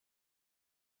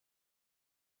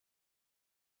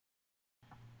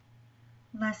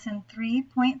Lesson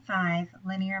 3.5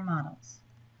 Linear Models.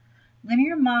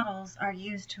 Linear models are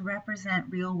used to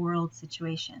represent real-world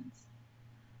situations.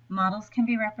 Models can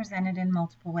be represented in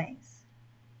multiple ways: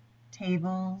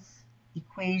 tables,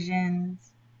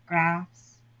 equations,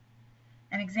 graphs.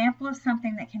 An example of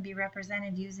something that can be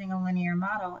represented using a linear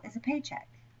model is a paycheck.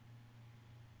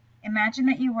 Imagine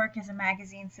that you work as a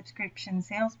magazine subscription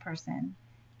salesperson.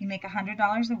 You make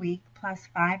 $100 a week plus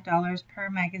 $5 per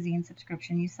magazine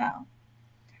subscription you sell.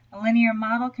 A linear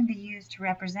model can be used to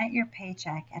represent your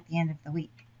paycheck at the end of the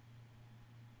week.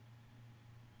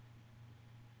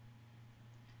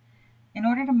 In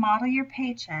order to model your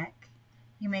paycheck,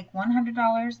 you make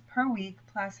 $100 per week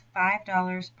plus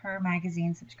 $5 per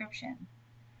magazine subscription.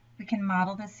 We can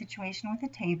model this situation with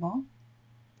a table.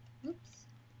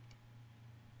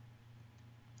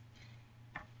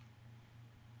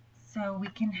 So we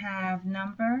can have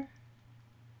number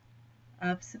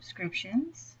of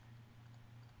subscriptions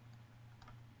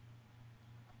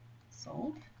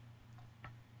sold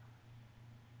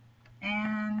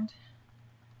and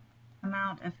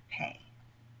amount of pay.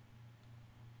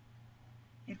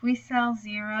 If we sell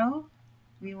 0,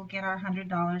 we will get our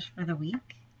 $100 for the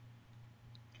week.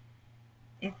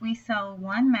 If we sell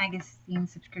 1 magazine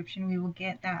subscription, we will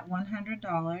get that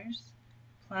 $100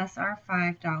 plus our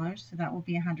 $5, so that will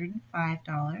be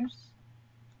 $105.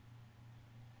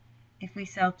 If we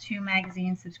sell 2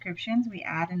 magazine subscriptions, we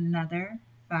add another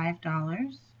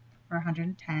 $5 for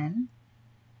 $110.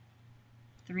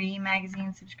 3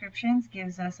 magazine subscriptions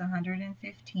gives us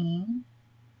 $115,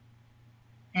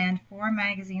 and 4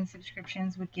 magazine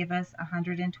subscriptions would give us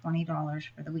 $120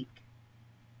 for the week.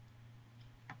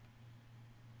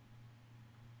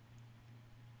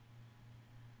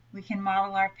 We can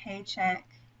model our paycheck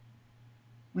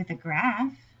with a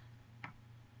graph.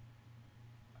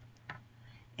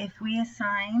 If we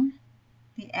assign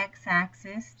the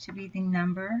x-axis to be the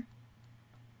number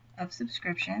of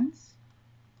subscriptions,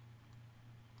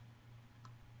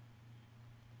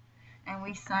 and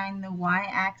we assign the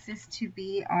y-axis to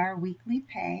be our weekly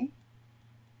pay,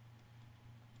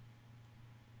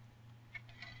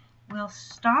 we'll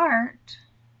start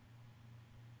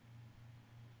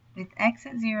with x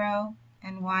at 0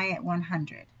 and y at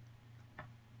 100.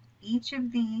 Each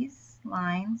of these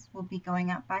lines will be going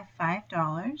up by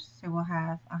 $5, so we'll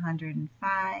have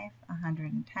 105,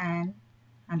 110,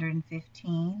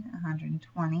 115,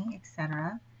 120,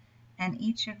 etc. And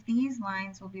each of these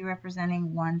lines will be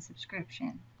representing 1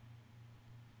 subscription.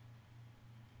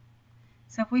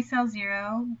 So if we sell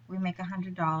 0, we make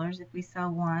 $100. If we sell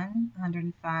 1,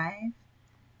 105,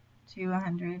 2,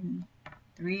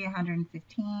 103,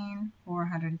 115, 4,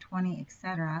 120,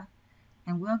 etc.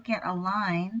 And we'll get a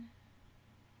line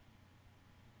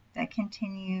that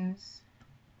continues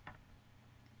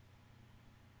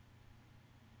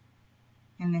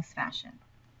in this fashion.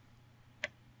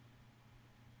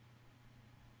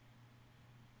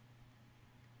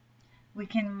 We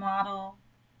can model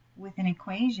with an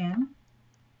equation.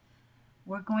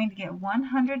 We're going to get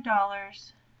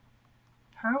 $100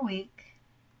 per week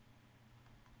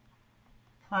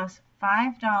plus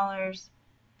 $5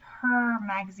 per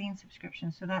magazine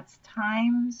subscription. So that's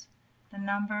times the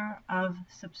number of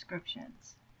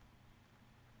subscriptions.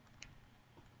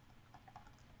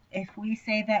 If we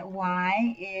say that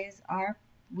y is our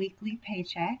weekly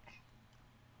paycheck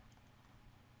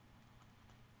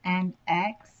and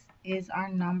x is our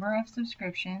number of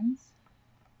subscriptions,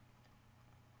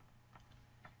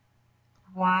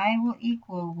 y will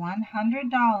equal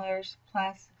 $100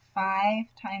 plus 5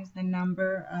 times the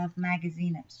number of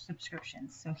magazine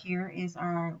subscriptions. So here is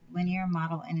our linear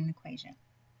model in an equation.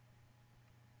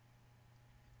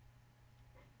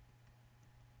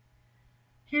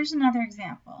 Here's another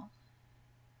example.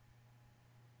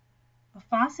 A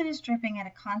faucet is dripping at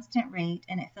a constant rate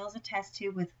and it fills a test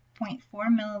tube with 0.4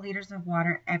 milliliters of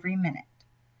water every minute.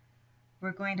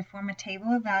 We're going to form a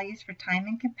table of values for time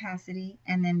and capacity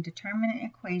and then determine an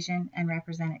equation and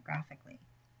represent it graphically.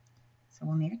 So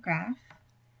we'll need a graph.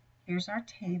 Here's our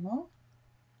table.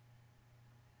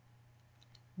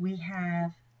 We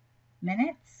have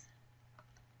minutes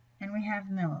and we have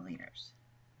milliliters.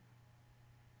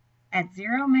 At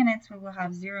 0 minutes, we will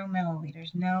have 0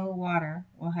 milliliters. No water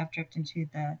will have dripped into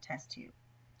the test tube.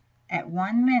 At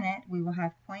 1 minute, we will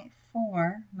have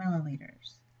 0.4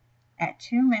 milliliters. At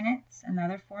 2 minutes,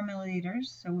 another 4 milliliters,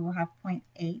 so we will have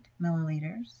 0.8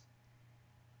 milliliters.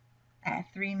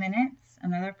 At 3 minutes,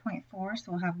 another 0.4,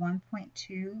 so we'll have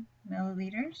 1.2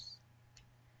 milliliters.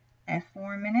 At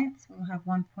 4 minutes, we will have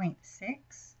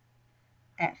 1.6.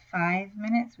 At 5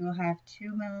 minutes, we will have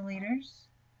 2 milliliters.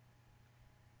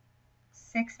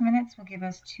 6 minutes will give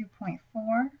us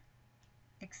 2.4,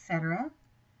 etc.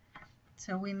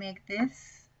 So we make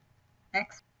this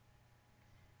x,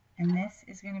 and this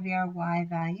is going to be our y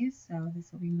value, so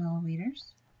this will be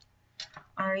milliliters.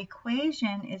 Our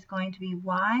equation is going to be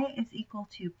y is equal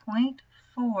to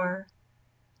 0.4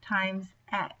 times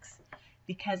x,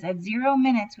 because at 0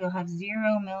 minutes we'll have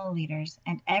 0 milliliters,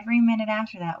 and every minute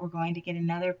after that we're going to get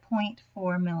another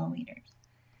 0.4 milliliters.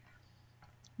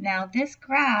 Now this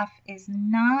graph is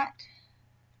not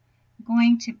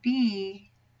going to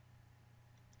be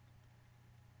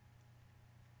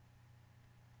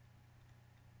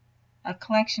a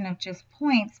collection of just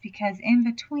points, because in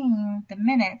between the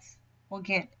minutes we'll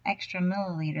get extra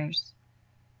milliliters,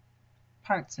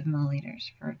 parts of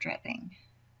milliliters for dripping.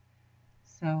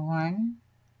 So 1,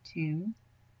 2,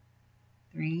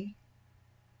 3,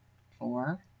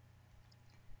 4,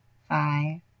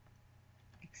 5,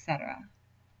 etc.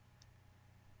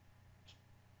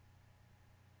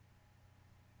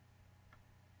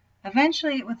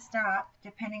 Eventually it would stop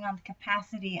depending on the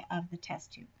capacity of the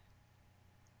test tube.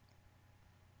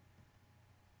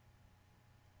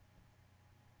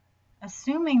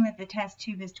 Assuming that the test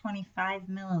tube is 25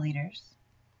 milliliters,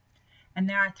 and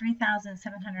there are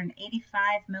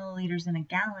 3,785 milliliters in a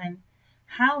gallon,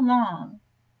 how long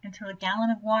until a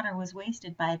gallon of water was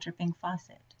wasted by a dripping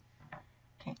faucet?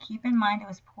 Okay, keep in mind it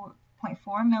was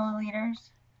 0.4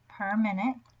 milliliters per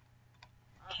minute.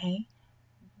 Okay,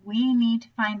 we need to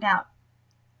find out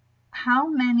how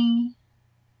many.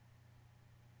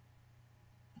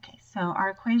 Okay, so our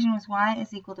equation was y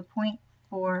is equal to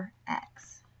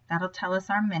 0.4x. That'll tell us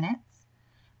our minutes.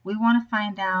 We want to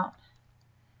find out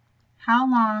how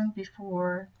long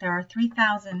before there are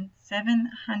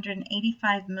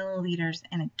 3,785 milliliters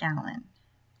in a gallon.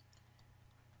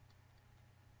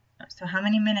 So how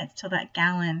many minutes till that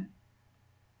gallon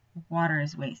of water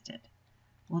is wasted?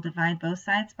 We'll divide both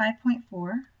sides by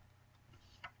 0.4.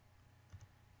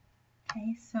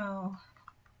 Okay, so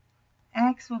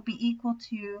x will be equal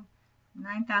to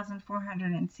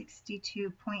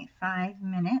 9,462.5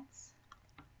 minutes.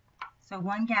 So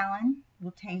 1 gallon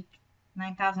will take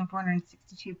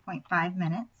 9,462.5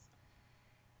 minutes.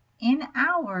 In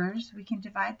hours, we can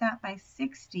divide that by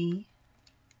 60,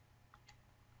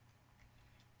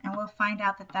 and we'll find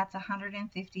out that that's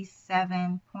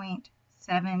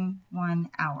 157.71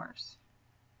 hours.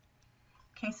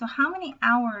 Okay, so how many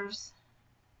hours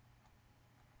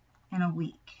in a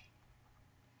week?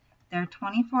 There are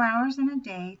 24 hours in a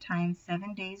day times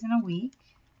 7 days in a week.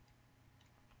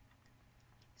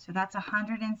 So that's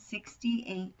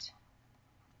 168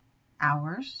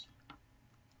 hours.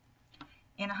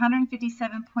 In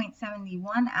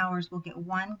 157.71 hours, we'll get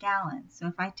 1 gallon. So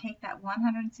if I take that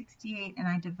 168 and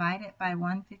I divide it by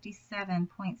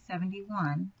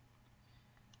 157.71,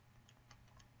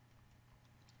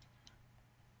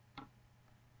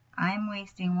 I'm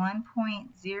wasting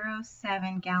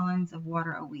 1.07 gallons of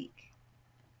water a week.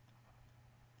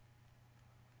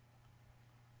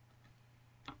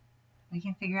 We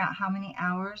can figure out how many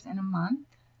hours in a month.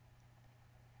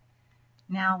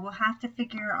 Now we'll have to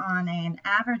figure on an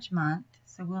average month.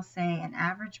 So we'll say an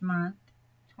average month,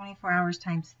 24 hours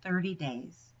times 30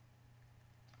 days.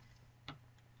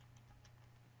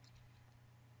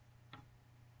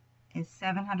 Is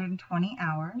 720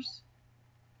 hours.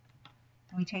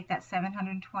 And we take that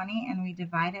 720 and we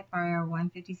divide it by our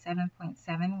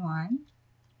 157.71.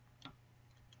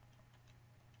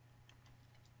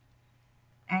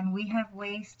 And we have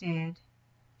wasted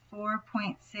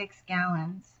 4.6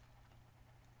 gallons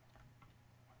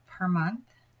per month.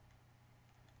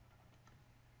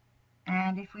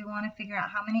 And if we want to figure out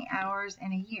how many hours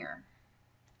in a year,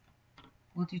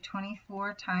 we'll do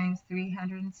 24 times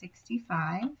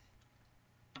 365.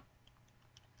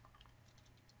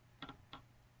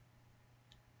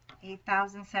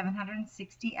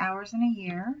 8,760 hours in a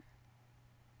year.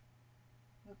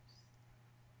 Oops.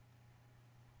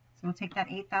 So we'll take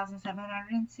that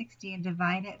 8,760 and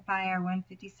divide it by our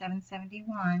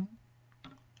 157.71.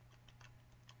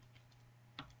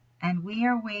 And we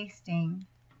are wasting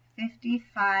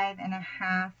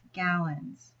 55.5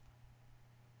 gallons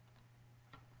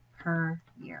per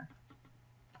year.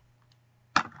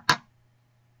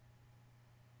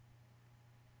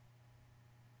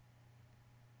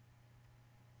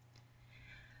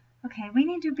 Okay, we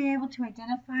need to be able to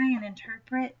identify and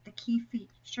interpret the key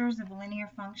features of a linear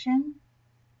function.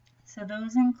 So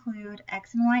those include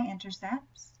x and y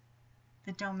intercepts,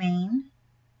 the domain,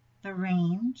 the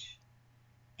range,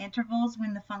 intervals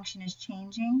when the function is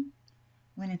changing,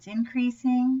 when it's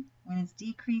increasing, when it's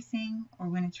decreasing, or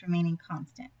when it's remaining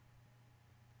constant.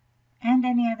 and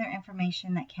any other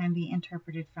information that can be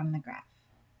interpreted from the graph.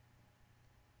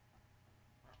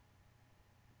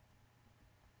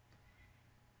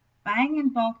 Buying in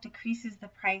bulk decreases the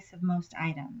price of most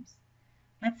items.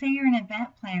 Let's say you're an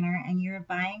event planner and you're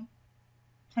buying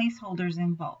placeholders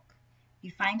in bulk. You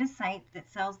find a site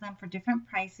that sells them for different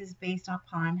prices based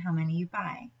upon how many you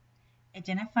buy.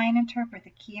 Identify and interpret the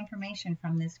key information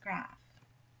from this graph.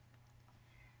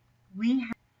 We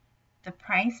have the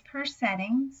price per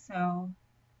setting, so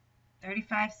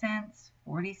 35 cents,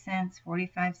 40 cents,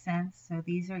 45 cents, so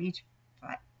these are each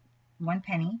 1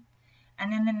 penny,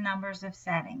 and then the numbers of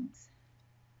settings.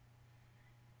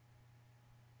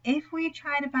 If we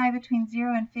try to buy between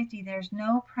 0 and 50, there's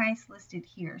no price listed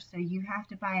here, so you have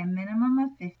to buy a minimum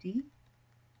of 50.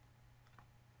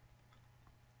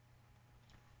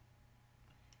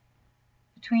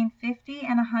 Between 50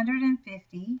 and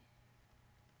 150,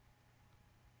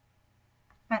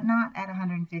 but not at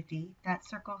 150. That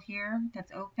circle here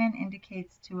that's open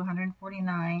indicates to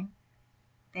 149.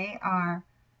 They are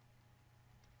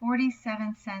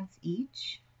 47 cents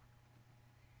each.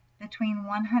 Between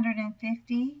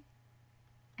 150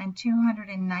 and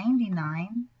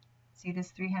 299, see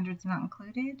this 300 is not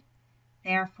included,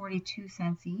 they are 42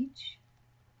 cents each.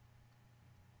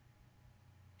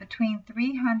 Between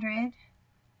 300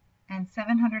 and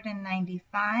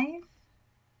 795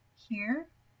 here,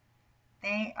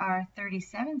 they are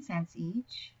 37 cents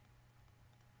each.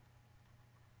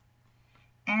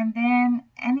 And then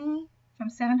any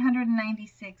from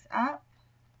 796 up,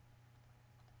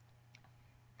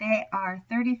 they are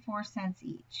 34 cents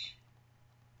each.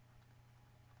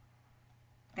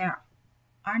 There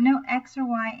are no X or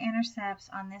Y intercepts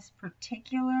on this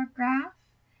particular graph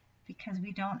because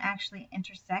we don't actually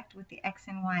intersect with the X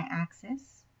and Y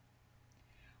axis.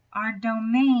 Our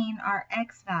domain are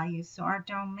X values, so our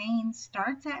domain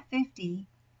starts at 50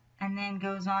 and then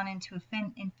goes on into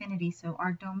infinity. So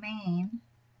our domain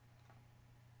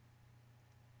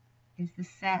is the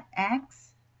set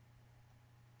X,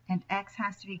 and X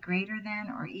has to be greater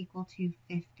than or equal to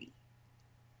 50.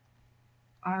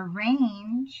 Our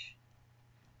range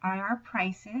are our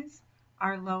prices.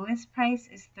 Our lowest price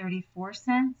is 34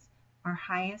 cents. Our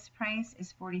highest price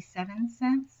is 47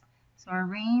 cents. So our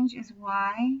range is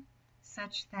Y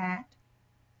such that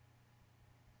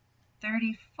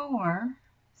 34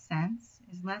 cents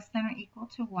is less than or equal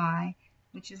to Y,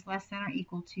 which is less than or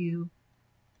equal to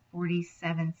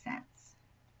 47 cents.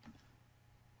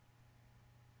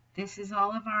 This is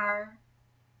all of our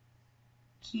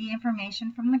key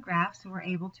information from the graph, so we're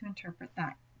able to interpret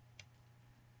that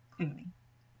clearly.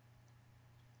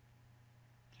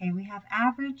 Okay, we have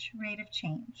average rate of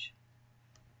change.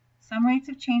 Some rates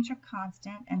of change are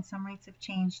constant and some rates of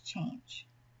change change.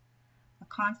 A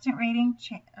constant rate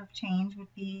of change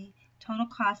would be total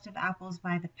cost of apples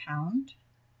by the pound.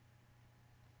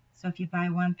 So if you buy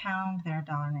 1 pound, they're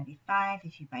 $1.95.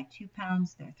 If you buy 2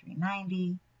 pounds, they're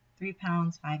 $3.90. 3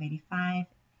 pounds, $5.85.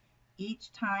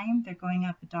 Each time they're going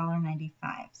up $1.95.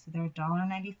 So they're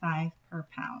 $1.95 per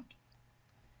pound.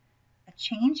 A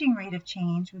changing rate of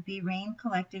change would be rain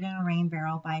collected in a rain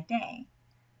barrel by day.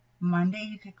 Monday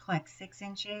you could collect 6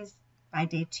 inches. By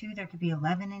day 2 there could be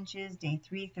 11 inches. Day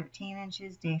 3, 13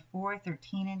 inches. Day 4,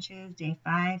 13 inches. Day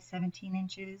 5, 17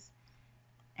 inches.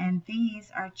 And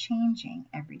these are changing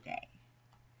every day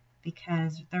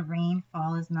because the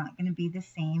rainfall is not going to be the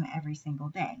same every single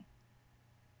day.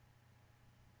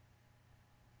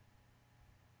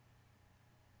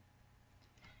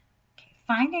 Okay,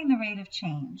 finding the rate of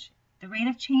change. The rate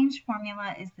of change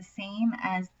formula is the same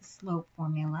as the slope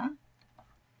formula.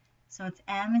 So it's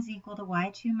m is equal to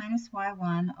y2 minus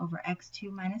y1 over x2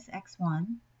 minus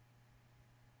x1.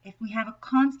 If we have a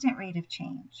constant rate of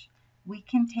change, we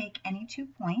can take any 2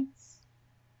 points.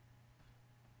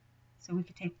 So we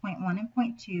could take point 1 and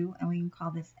point 2, and we can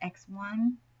call this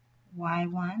x1,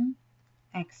 y1,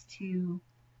 x2,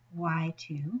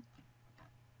 y2.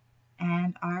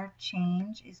 And our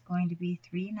change is going to be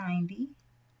 $3.90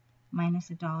 minus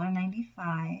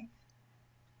 $1.95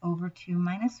 over 2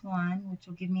 minus 1, which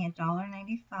will give me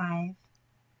 $1.95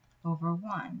 over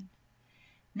 1.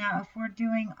 Now, if we're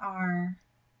doing our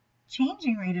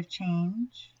changing rate of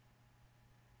change,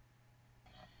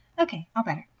 okay, all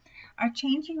better. Our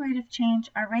changing rate of change,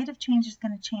 our rate of change is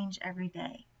going to change every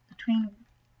day.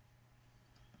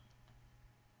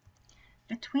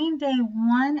 Between day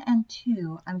 1 and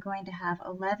 2, I'm going to have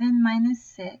 11 minus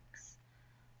 6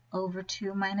 over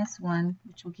 2 minus 1,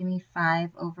 which will give me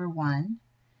 5 over 1.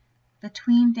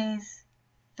 Between days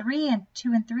 2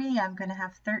 and 3, I'm going to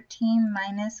have 13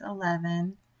 minus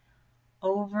 11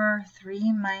 over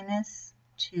 3 minus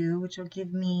 2, which will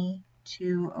give me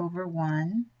 2 over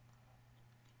 1,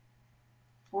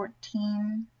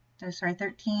 13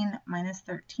 minus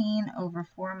 13 over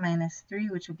 4 minus 3,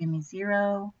 which will give me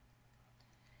 0,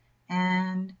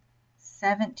 and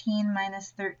 17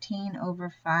 minus 13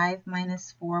 over 5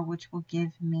 minus 4, which will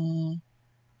give me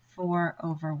 4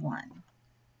 over 1.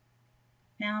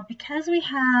 Now, because we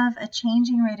have a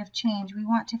changing rate of change, we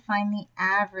want to find the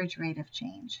average rate of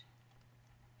change.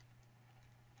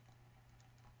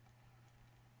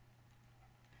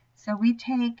 So we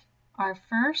take our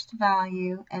first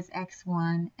value as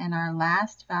x1 and our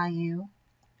last value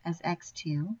as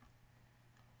x2,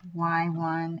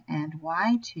 y1 and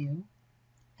y2,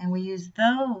 and we use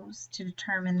those to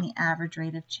determine the average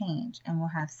rate of change. And we'll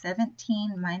have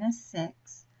 17 minus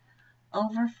 6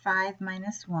 over 5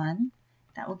 minus 1.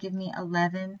 That will give me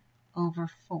 11 over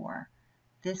 4.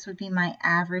 This would be my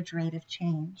average rate of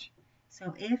change.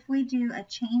 So if we do a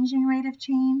changing rate of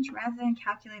change, rather than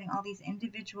calculating all these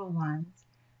individual ones,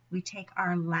 we take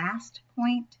our last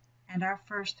point and our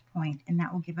first point, and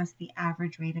that will give us the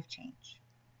average rate of change.